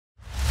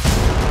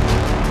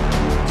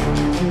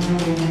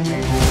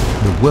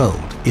The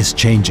world is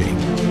changing.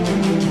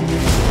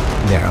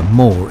 There are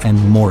more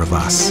and more of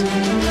us.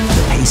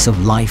 The pace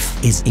of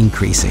life is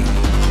increasing.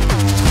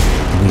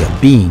 We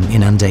are being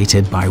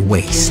inundated by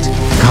waste.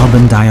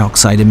 Carbon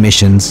dioxide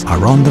emissions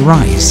are on the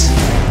rise.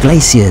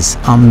 Glaciers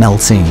are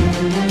melting.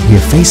 We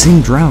are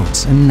facing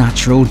droughts and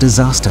natural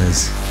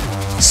disasters.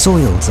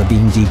 Soils are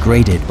being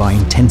degraded by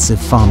intensive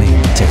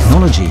farming.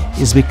 Technology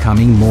is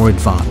becoming more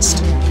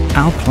advanced.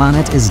 Our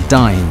planet is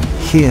dying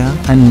here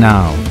and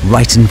now,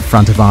 right in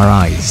front of our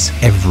eyes,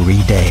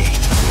 every day.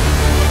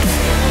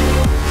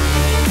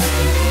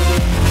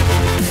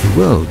 The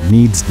world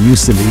needs new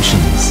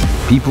solutions.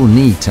 People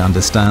need to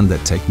understand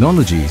that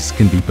technologies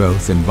can be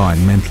both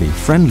environmentally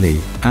friendly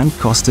and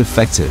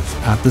cost-effective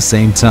at the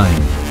same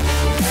time.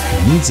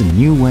 It needs a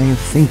new way of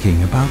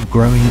thinking about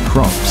growing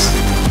crops.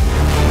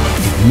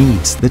 It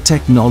needs the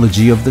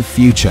technology of the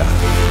future.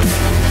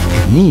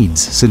 It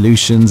needs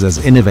solutions as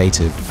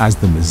innovative as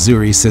the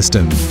Mzuri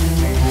system.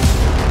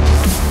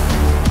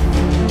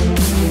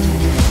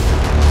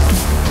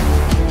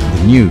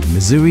 The new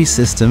Mzuri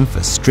system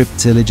for strip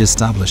tillage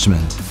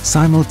establishment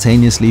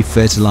simultaneously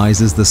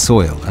fertilizes the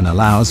soil and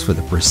allows for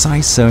the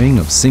precise sowing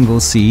of single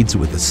seeds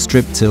with the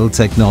strip-till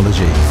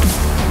technology.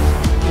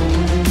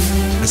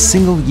 A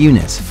single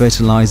unit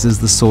fertilizes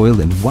the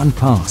soil in one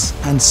pass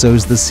and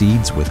sows the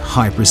seeds with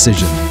high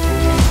precision.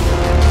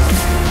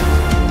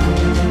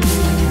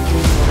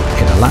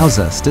 It allows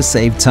us to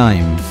save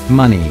time,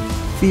 money,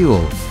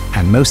 fuel,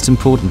 and most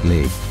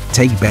importantly,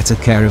 take better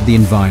care of the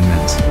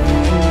environment.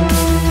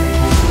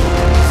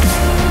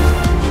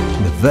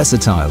 The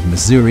versatile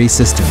Mzuri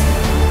system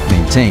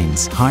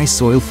maintains high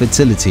soil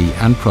fertility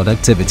and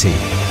productivity.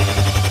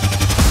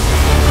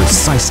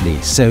 Precisely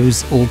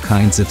sows all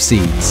kinds of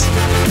seeds.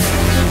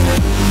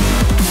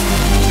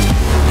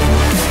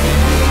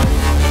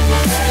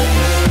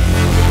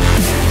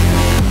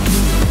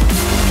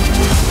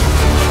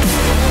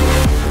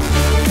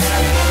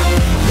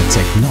 The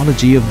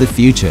technology of the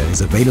future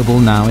is available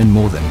now in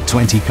more than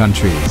 20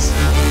 countries.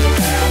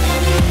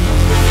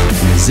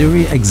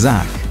 Mzuri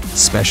Exact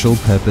Special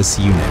Purpose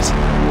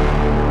Unit.